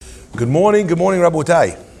Good morning,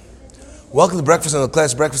 Rabotai. Welcome to Breakfast in the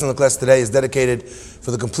Class. Breakfast in the Class today is dedicated for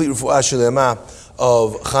the complete refuah shlema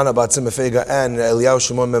of Chana Bat Simefega and Eliyahu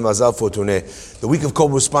Shimon Memazal Fortuné. The week of Kol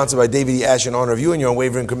was sponsored by David E. Ash in honor of you and your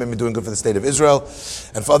unwavering commitment doing good for the state of Israel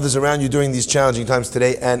and for others around you during these challenging times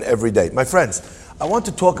today and every day. My friends, I want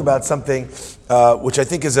to talk about something which I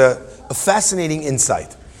think is a fascinating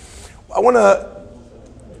insight. I want to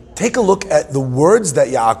take a look at the words that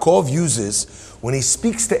Yaakov uses when he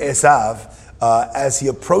speaks to Esav as he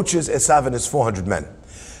approaches Esav and his 400 men.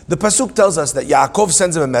 The Pasuk tells us that Yaakov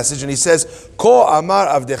sends him a message and he says, Ko amar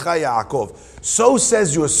avdecha Yaakov. So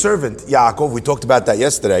says your servant Yaakov. We talked about that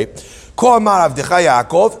yesterday. Ko amar avdecha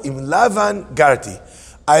Yaakov im Lavan garti.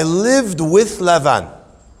 I lived with Lavan.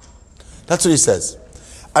 That's what he says.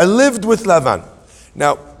 I lived with Lavan.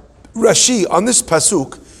 Now, Rashi on this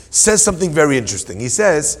Pasuk says something very interesting. He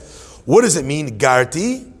says, what does it mean,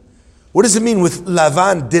 garti? What does it mean with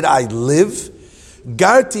Lavan, did I live?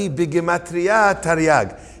 Garti bigematria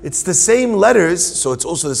taryag. It's the same letters, so it's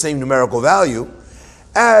also the same numerical value,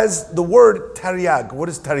 as the word taryag. What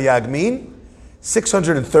does taryag mean?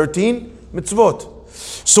 613 mitzvot.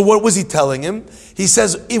 So what was he telling him? He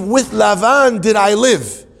says, if with Lavan did I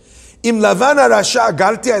live? Im Lavan arasha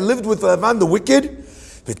garti, I lived with Lavan the wicked.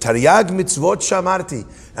 V'taryag mitzvot shamarti.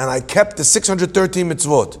 And I kept the 613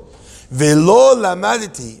 mitzvot. Velo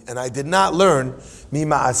lamaditi, and I did not learn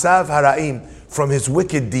mima'asav haraim, from his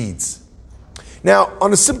wicked deeds. Now,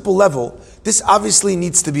 on a simple level, this obviously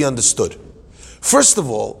needs to be understood. First of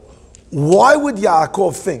all, why would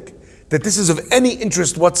Yaakov think that this is of any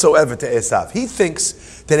interest whatsoever to Esav? He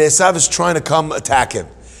thinks that Esav is trying to come attack him.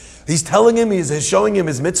 He's telling him, he's showing him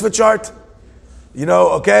his mitzvah chart. You know,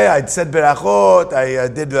 okay, I said berachot, I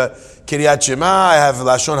did Kiryat Shema, I have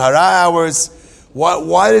Lashon Hara hours.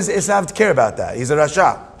 Why does Esav care about that? He's a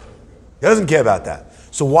Rasha. He doesn't care about that.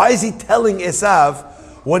 So why is he telling Esav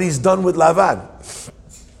what he's done with Lavan?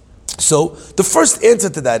 So the first answer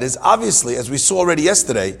to that is, obviously, as we saw already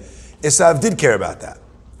yesterday, Esav did care about that.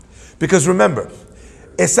 Because remember,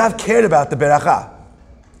 Esav cared about the beracha.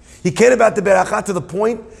 He cared about the beracha to the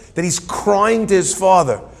point that he's crying to his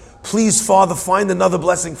father, please, Father, find another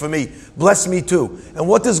blessing for me. Bless me too. And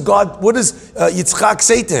what does Yitzchak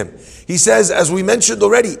say to him? He says, as we mentioned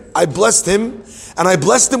already, I blessed him, and I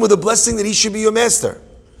blessed him with a blessing that he should be your master.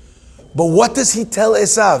 But what does he tell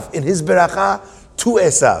Esav in his beracha to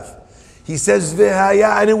Esav? He says,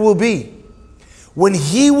 V'haya, and it will be, when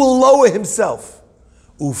he will lower himself,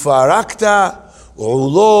 Ufarakta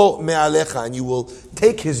ulo me'alecha, and you will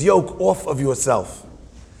take his yoke off of yourself.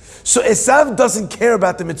 So Esav doesn't care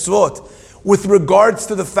about the mitzvot with regards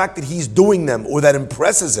to the fact that he's doing them or that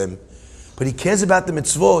impresses him, but he cares about the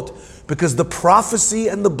mitzvot because the prophecy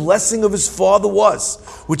and the blessing of his father was,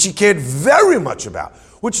 which he cared very much about,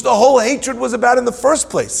 which the whole hatred was about in the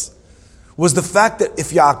first place, was the fact that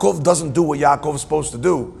if Yaakov doesn't do what Yaakov is supposed to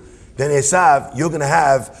do, then Esav, you're going to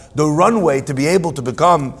have the runway to be able to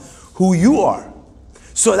become who you are.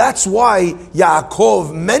 So that's why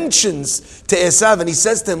Yaakov mentions to Esav, and he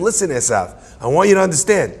says to him, listen Esav, I want you to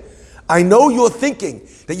understand, I know you're thinking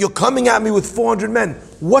that you're coming at me with 400 men.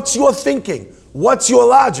 What's your thinking? What's your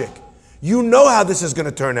logic? You know how this is going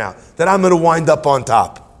to turn out, that I'm going to wind up on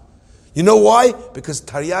top. You know why? Because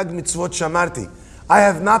Taryag mitzvot shamarti. I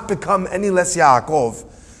have not become any less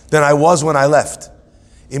Yaakov than I was when I left.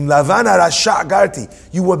 Im Lavan arasha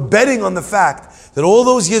garti. You were betting on the fact that all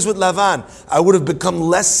those years with Lavan, I would have become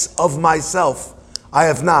less of myself. I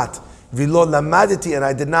have not. Vilo lamaditi, and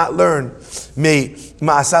I did not learn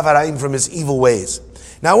ma'asav haraim, from his evil ways.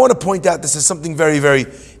 Now I want to point out this is something very, very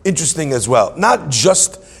interesting as well. Not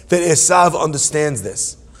just that Esav understands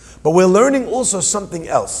this, but we're learning also something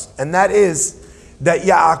else, and that is that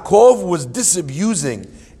Yaakov was disabusing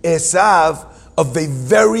Esav of a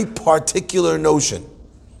very particular notion.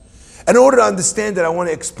 And in order to understand it, I want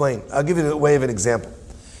to explain. I'll give you the way of an example.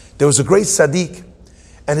 There was a great tzaddik,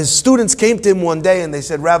 and his students came to him one day and they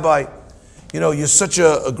said, Rabbi, you know, you're such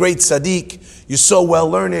a great tzaddik, you're so well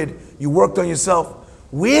learned, you worked on yourself.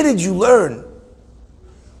 Where did you learn?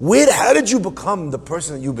 How did you become the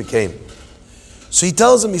person that you became? So he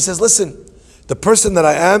tells him, he says, listen, the person that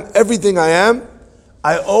I am, everything I am,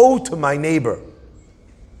 I owe to my neighbor.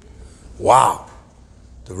 Wow.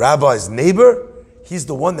 The rabbi's neighbor? He's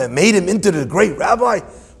the one that made him into the great rabbi.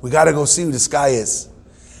 We got to go see who this guy is.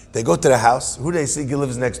 They go to the house. Who do they see? He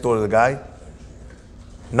lives next door to the guy.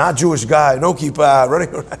 Not Jewish guy, no kippah, running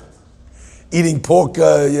around, eating pork,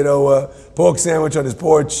 pork sandwich on his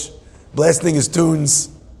porch, blasting his tunes.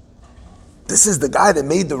 This is the guy that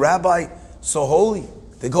made the rabbi so holy.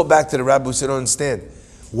 They go back to the rabbi who said, I don't understand.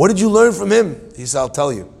 What did you learn from him? He said, I'll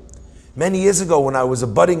tell you. Many years ago when I was a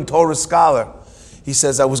budding Torah scholar, he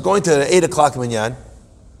says, I was going to an 8 o'clock minyan,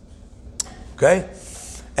 okay?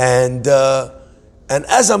 And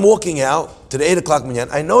as I'm walking out to the 8 o'clock minyan,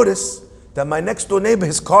 I notice that my next door neighbor,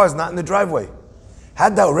 his car is not in the driveway.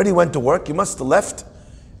 Had that already went to work, he must have left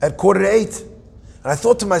at 7:45. And I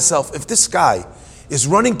thought to myself, if this guy is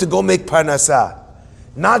running to go make parnasah,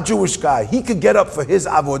 not Jewish guy, he could get up for his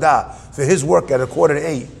avodah, for his work at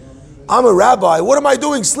 7:45. I'm a rabbi, what am I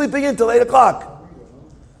doing sleeping in till 8 o'clock?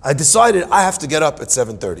 I decided I have to get up at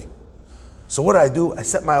 7:30. So what do? I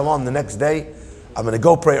set my alarm the next day. I'm going to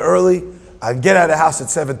go pray early. I get out of the house at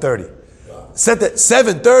 7:30. Set that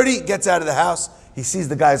 7:30, gets out of the house. He sees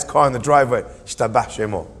the guy's car in the driveway. Shtabach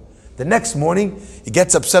Shemo. The next morning, he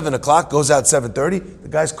gets up 7 o'clock, goes out 7:30. The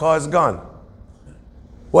guy's car is gone.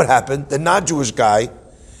 What happened? The non-Jewish guy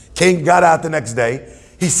got out the next day.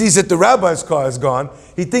 He sees that the rabbi's car is gone.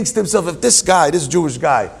 He thinks to himself, if this Jewish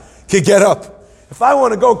guy, can get up, if I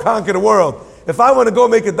want to go conquer the world, if I want to go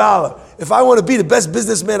make $1, if I want to be the best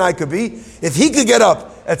businessman I could be, if he could get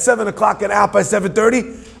up at 7 o'clock and out by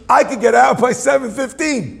 7:30, I could get out by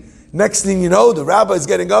 7:15. Next thing you know, the rabbi is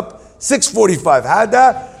getting up 6:45. Had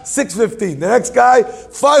that? 6:15. The next guy,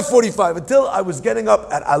 5:45. Until I was getting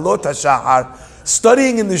up at Alot HaShahar,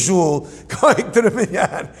 studying in the shul, going to the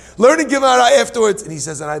minyan, learning Gemara afterwards. And he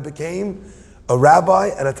says, and I became a rabbi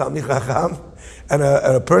and a Talmid Chacham and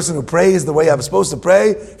a person who prays the way I'm supposed to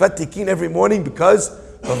pray, Vatikin every morning because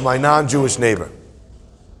of my non-Jewish neighbor.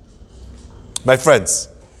 My friends,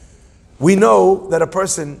 we know that a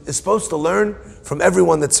person is supposed to learn from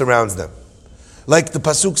everyone that surrounds them. Like the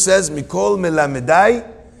pasuk says, Mikol melamedai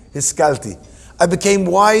hiskalti. I became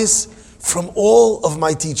wise from all of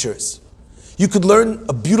my teachers. You could learn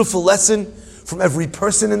a beautiful lesson from every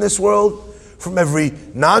person in this world, from every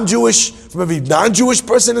non-Jewish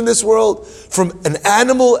person in this world, from an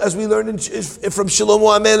animal, as we learned from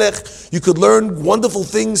Shlomo HaMelech. You could learn wonderful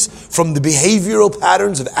things from the behavioral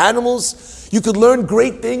patterns of animals. You could learn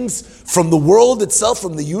great things from the world itself,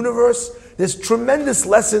 from the universe. There's tremendous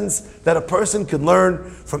lessons that a person could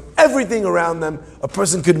learn from everything around them. A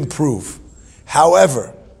person could improve.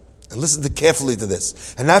 However, and listen carefully to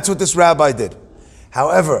this, and that's what this rabbi did.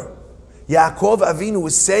 However, Yaakov Avinu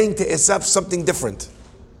was saying to Esav something different.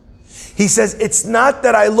 He says, it's not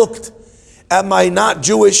that I looked at my not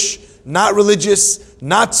Jewish, not religious,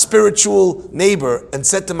 not spiritual neighbor and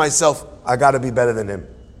said to myself, I got to be better than him.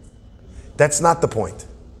 That's not the point.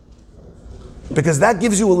 Because that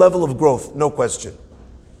gives you a level of growth, no question.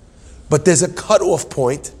 But there's a cutoff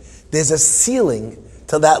point, there's a ceiling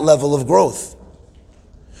to that level of growth.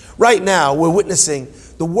 Right now, we're witnessing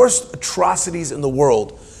the worst atrocities in the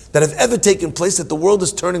world that have ever taken place, that the world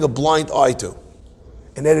is turning a blind eye to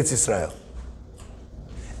in Eretz Yisrael.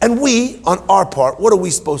 And we, on our part, what are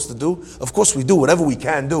we supposed to do? Of course we do whatever we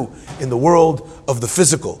can do in the world of the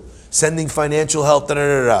physical, sending financial help,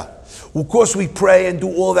 Of course we pray and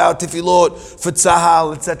do all of our tefillot for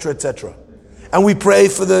tzahal, etc., etc. And we pray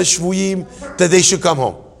for the shvuyim that they should come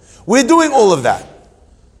home. We're doing all of that.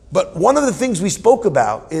 But one of the things we spoke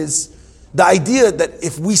about is the idea that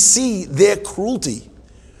if we see their cruelty,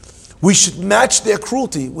 we should match their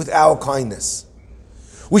cruelty with our kindness.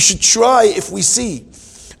 We should try, if we see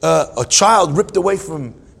a child ripped away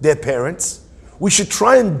from their parents, we should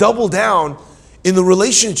try and double down in the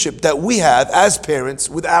relationship that we have as parents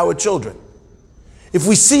with our children. If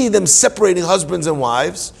we see them separating husbands and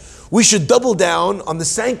wives, we should double down on the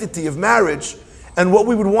sanctity of marriage and what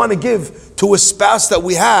we would want to give to a spouse that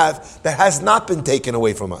we have that has not been taken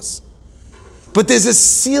away from us. But there's a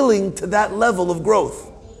ceiling to that level of growth.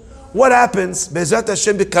 What happens, Be'ezrat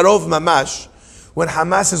Hashem b'karov mamash, when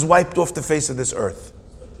Hamas is wiped off the face of this earth?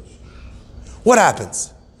 What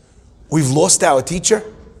happens? We've lost our teacher?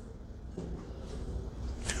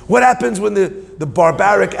 What happens when the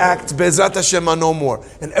barbaric acts, Be'ezrat Hashem, are no more,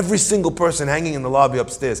 and every single person hanging in the lobby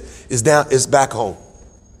upstairs is back home?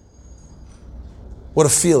 What a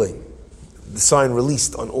feeling. The sign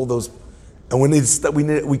released on all those, and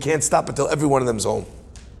we can't stop until every one of them is home.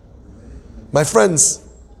 My friends,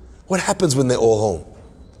 what happens when they're all home?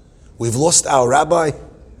 We've lost our rabbi,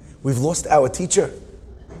 we've lost our teacher,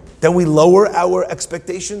 then we lower our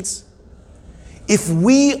expectations. If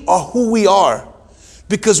we are who we are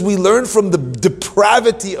because we learn from the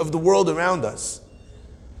depravity of the world around us,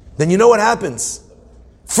 then you know what happens?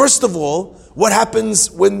 First of all, what happens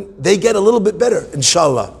when they get a little bit better,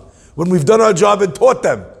 inshallah? When we've done our job and taught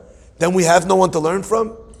them, then we have no one to learn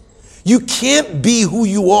from? You can't be who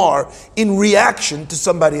you are in reaction to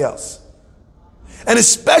somebody else. And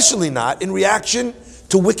especially not in reaction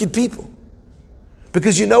to wicked people.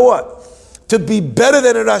 Because you know what? To be better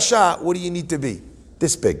than a Rasha, what do you need to be?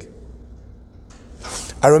 This big.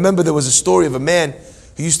 I remember there was a story of a man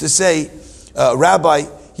who used to say, a rabbi,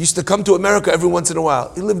 he used to come to America every once in a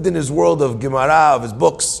while. He lived in his world of Gemara, of his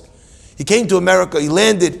books. He came to America, he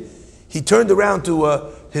landed, he turned around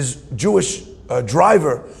to his Jewish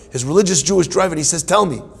driver, his religious Jewish driver, and he says, tell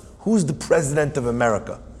me, who's the president of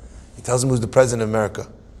America? He tells him who's the president of America.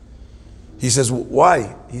 He says,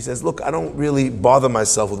 why? He says, look, I don't really bother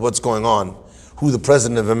myself with what's going on, who the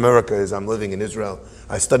president of America is. I'm living in Israel.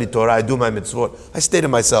 I study Torah. I do my mitzvot. I stay to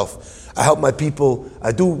myself. I help my people.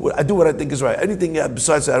 I do what I think is right. Anything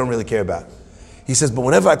besides that, I don't really care about. He says, but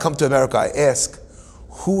whenever I come to America, I ask,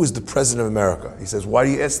 who is the president of America? He says, why do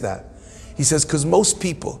you ask that? He says, because most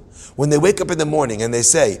people, when they wake up in the morning and they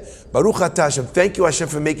say, Baruch Atah Hashem, thank you Hashem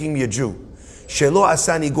for making me a Jew. Shelo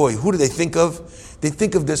asani goy. Who do they think of? They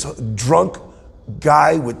think of this drunk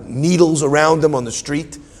guy with needles around him on the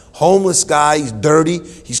street. Homeless guy, he's dirty,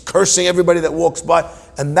 he's cursing everybody that walks by.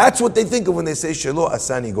 And that's what they think of when they say Shelo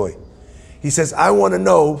asani goy. He says, I want to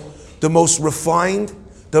know the most refined,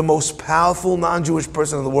 the most powerful non-Jewish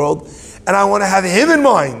person in the world, and I want to have him in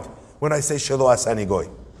mind when I say Shelo asani goy.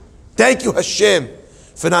 Thank you Hashem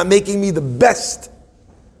for not making me the best.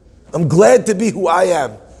 I'm glad to be who I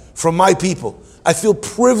am from my people. I feel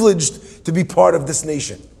privileged to be part of this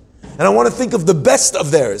nation. And I want to think of the best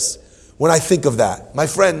of theirs when I think of that. My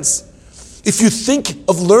friends, if you think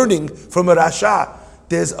of learning from a Rasha,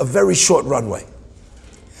 there's a very short runway.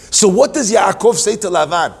 So what does Yaakov say to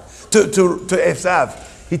Lavan, to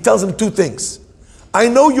Esav? He tells him two things. I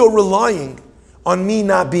know you're relying on me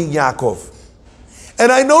not being Yaakov.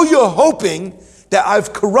 And I know you're hoping that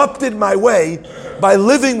I've corrupted my way by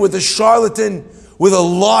living with a charlatan, with a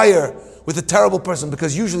liar, with a terrible person,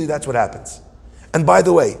 because usually that's what happens. And by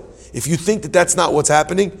the way, if you think that that's not what's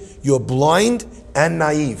happening, you're blind and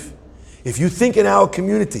naive. If you think in our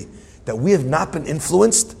community that we have not been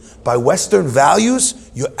influenced by Western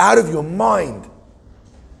values, you're out of your mind.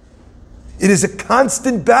 It is a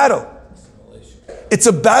constant battle. It's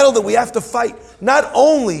a battle that we have to fight, not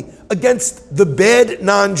only against the bad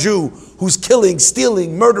non-Jew who's killing,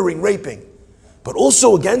 stealing, murdering, raping, but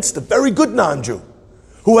also against the very good non-Jew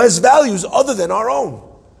who has values other than our own.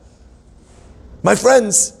 My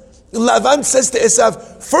friends, Lavan says to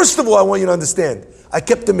Esav, first of all, I want you to understand, I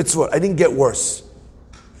kept the mitzvot. I didn't get worse.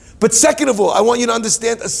 But second of all, I want you to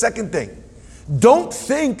understand a second thing. Don't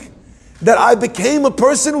think that I became a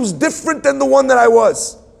person who's different than the one that I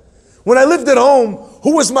was. When I lived at home,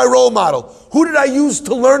 who was my role model? Who did I use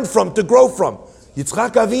to learn from, to grow from?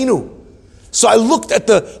 Yitzchak Avinu. So I looked at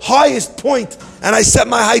the highest point and I set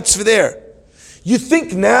my heights for there. You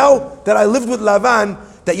think now that I lived with Lavan,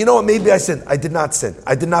 that you know what, maybe I sinned. I did not sin.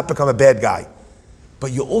 I did not become a bad guy.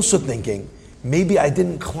 But you're also thinking, maybe I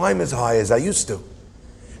didn't climb as high as I used to.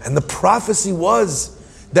 And the prophecy was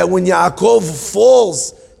that when Yaakov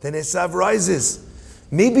falls, then Esav rises.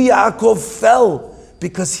 Maybe Yaakov fell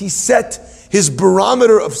because he set his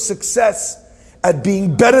barometer of success at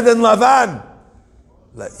being better than Lavan.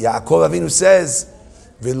 Yaakov Avinu says,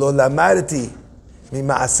 V'lo lamarti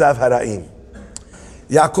mima'asav hara'im.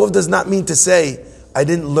 Yaakov does not mean to say, I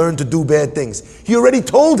didn't learn to do bad things. He already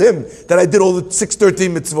told him that I did all the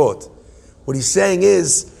 613 mitzvot. What he's saying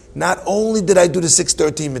is, not only did I do the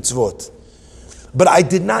 613 mitzvot, but I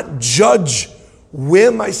did not judge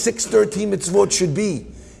where my 613 mitzvot should be.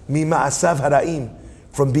 Mima'asav hara'im,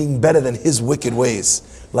 from being better than his wicked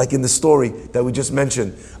ways. Like in the story that we just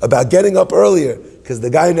mentioned about getting up earlier, because the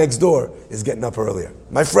guy next door is getting up earlier.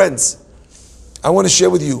 My friends, I want to share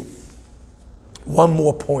with you one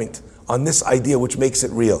more point on this idea which makes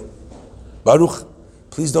it real. Baruch,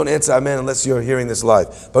 please don't answer amen unless you're hearing this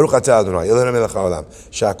live. Baruch atah Adonai, Eloheinu melech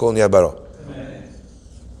haolam, she'akol nהיה baro.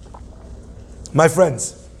 My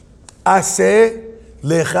friends, aseh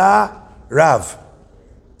lecha rav.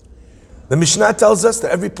 The Mishnah tells us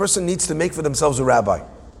that every person needs to make for themselves a rabbi.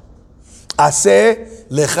 Aseh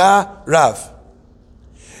lecha rav.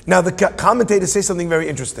 Now the commentators say something very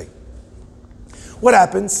interesting. What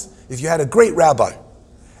happens if you had a great rabbi,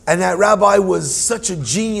 and that rabbi was such a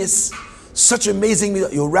genius, such amazing,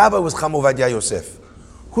 your rabbi was Cham Ovadia Yosef.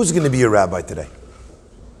 Who's going to be your rabbi today?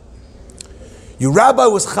 Your rabbi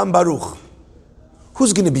was Cham Baruch.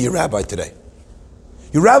 Who's going to be your rabbi today?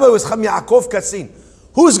 Your rabbi was Cham Yaakov Kassin.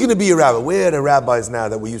 Who's going to be your rabbi? Where are the rabbis now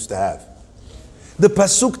that we used to have? The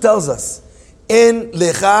Pasuk tells us, En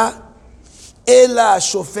lecha ela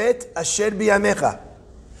shofet asher biyamecha.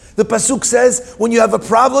 The Pasuk says, when you have a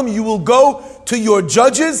problem, you will go to your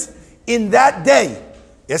judges in that day.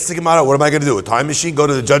 Yes, the Gemara, what am I going to do? A time machine, go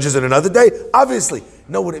to the judges in another day? Obviously,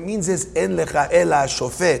 No, what it means is, En lecha ela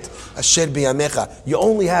shofet asher biyamecha. You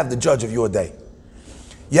only have the judge of your day.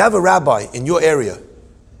 You have a rabbi in your area.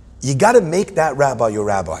 You got to make that rabbi your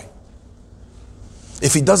rabbi.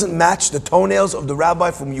 If he doesn't match the toenails of the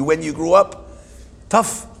rabbi from you when you grew up,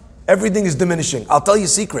 tough. Everything is diminishing. I'll tell you a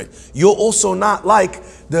secret. You're also not like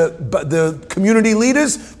the community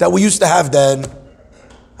leaders that we used to have then.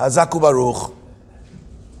 Hazaku Baruch.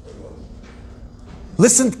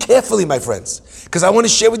 Listen carefully, my friends, because I want to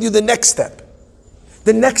share with you the next step.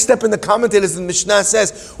 The next step in the commentators in the Mishnah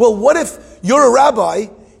says, well, what if you're a rabbi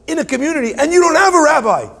in a community and you don't have a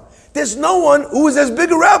rabbi? There's no one who is as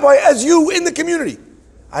big a rabbi as you in the community.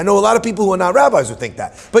 I know a lot of people who are not rabbis who think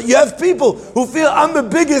that. But you have people who feel, I'm the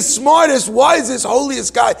biggest, smartest, wisest,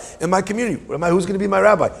 holiest guy in my community. Who's going to be my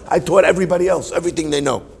rabbi? I taught everybody else everything they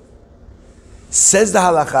know. Says the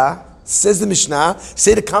halakha, says the Mishnah,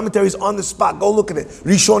 say the commentaries on the spot. Go look at it.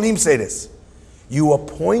 Rishonim say this. You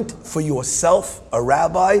appoint for yourself a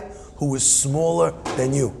rabbi who is smaller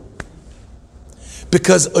than you.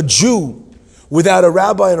 Because a Jew without a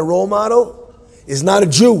rabbi and a role model is not a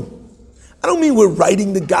Jew. I don't mean we're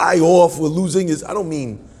writing the guy off, we're losing his,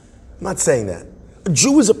 I'm not saying that. A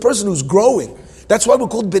Jew is a person who's growing. That's why we're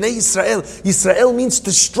called Bnei Yisrael. Yisrael means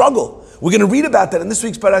to struggle. We're going to read about that in this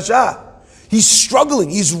week's parashah. He's struggling,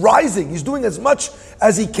 he's rising, he's doing as much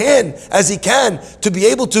as he can to be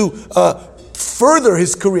able to further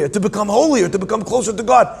his career, to become holier, to become closer to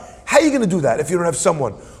God. How are you going to do that if you don't have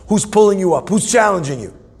someone who's pulling you up, who's challenging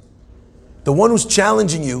you? The one who's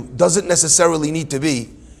challenging you doesn't necessarily need to be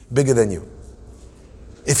bigger than you.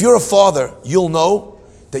 If you're a father, you'll know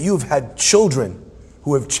that you've had children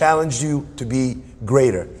who have challenged you to be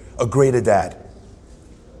greater, a greater dad.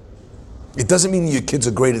 It doesn't mean your kids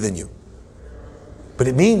are greater than you. But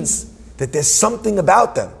it means that there's something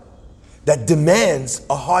about them that demands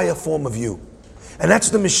a higher form of you. And that's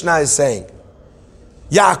what the Mishnah is saying.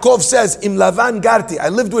 Yaakov says, Im Lavan garti, I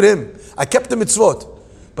lived with him. I kept the mitzvot.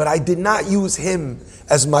 But I did not use him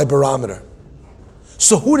as my barometer.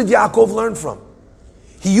 So who did Yaakov learn from?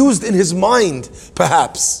 He used in his mind,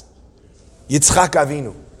 perhaps, Yitzchak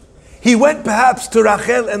Avinu. He went perhaps to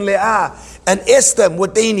Rachel and Leah and asked them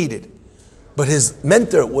what they needed. But his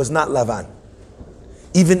mentor was not Lavan.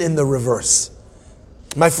 Even in the reverse.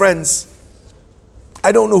 My friends,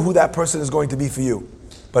 I don't know who that person is going to be for you,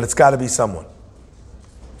 but it's got to be someone.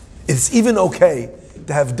 It's even okay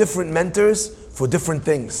to have different mentors for different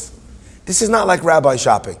things. This is not like rabbi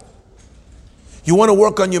shopping. You want to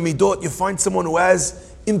work on your midot, you find someone who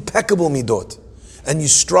has impeccable midot, and you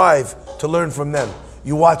strive to learn from them.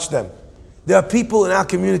 You watch them. There are people in our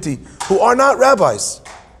community who are not rabbis,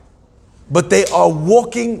 but they are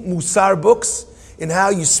walking musar books in how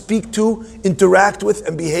you speak to, interact with,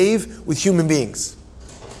 and behave with human beings.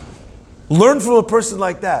 Learn from a person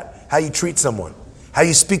like that how you treat someone, how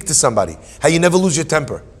you speak to somebody, how you never lose your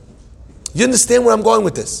temper. You understand where I'm going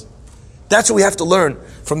with this? That's what we have to learn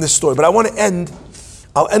from this story. But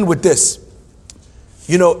I'll end with this.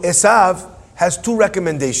 You know, Esav has two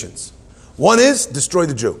recommendations. One is destroy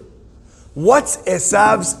the Jew. What's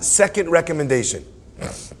Esav's second recommendation?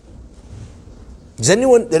 Did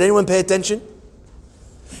anyone pay attention?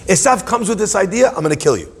 Esav comes with this idea, I'm going to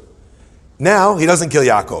kill you. Now, he doesn't kill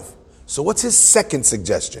Yaakov. So what's his second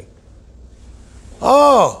suggestion?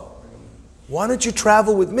 Oh, why don't you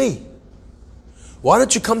travel with me? Why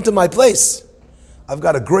don't you come to my place? I've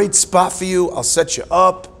got a great spot for you. I'll set you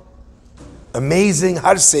up. Amazing.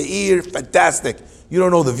 Har Seir. Fantastic. You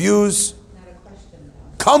don't know the views. Not a question,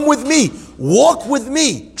 though. Come with me. Walk with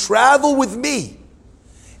me. Travel with me.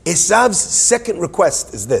 Esav's second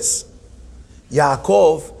request is this.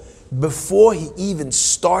 Yaakov, before he even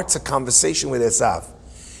starts a conversation with Esav,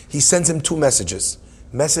 he sends him two messages.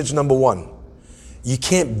 Message number one, you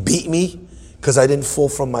can't beat me because I didn't fall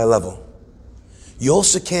from my level. You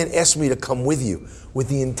also can't ask me to come with you with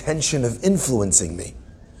the intention of influencing me,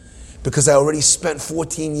 because I already spent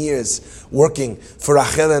 14 years working for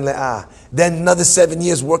Rachel and Leah, then another 7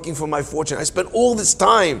 years working for my fortune. I spent all this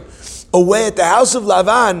time away at the house of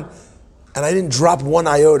Lavan, and I didn't drop one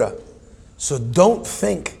iota. So don't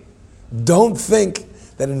think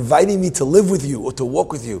that inviting me to live with you or to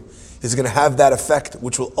walk with you is going to have that effect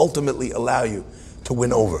which will ultimately allow you to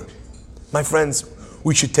win over. My friends,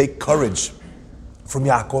 we should take courage from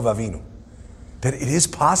Yaakov Avinu, that it is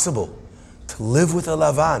possible to live with a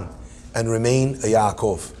Lavan and remain a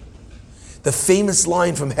Yaakov. The famous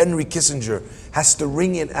line from Henry Kissinger has to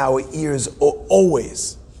ring in our ears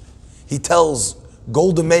always. He tells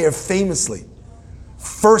Golda Meir famously,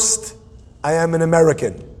 first, I am an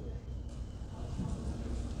American.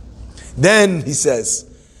 Then, he says,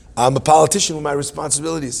 I'm a politician with my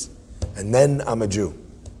responsibilities. And then I'm a Jew.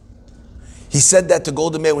 He said that to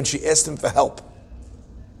Golda Meir when she asked him for help.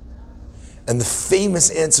 And the famous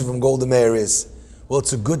answer from Golda Meir is, well,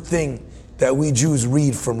 it's a good thing that we Jews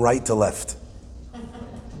read from right to left.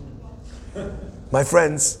 My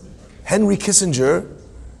friends, Henry Kissinger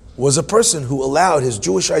was a person who allowed his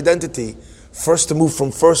Jewish identity first to move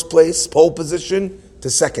from first place, pole position, to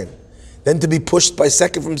second. Then to be pushed by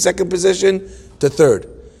from second position to third.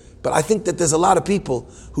 But I think that there's a lot of people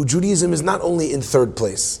who Judaism is not only in third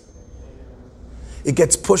place. It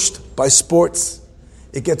gets pushed by sports.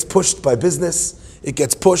 It gets pushed by business. It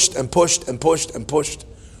gets pushed and pushed and pushed and pushed.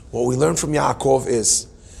 What we learn from Yaakov is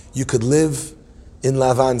you could live in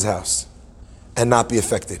Lavan's house and not be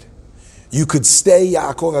affected. You could stay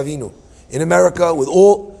Yaakov Avinu in America with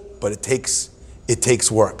all, but it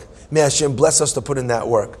takes work. May Hashem bless us to put in that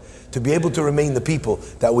work, to be able to remain the people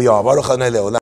that we are. Baruch Adonai Le'olam.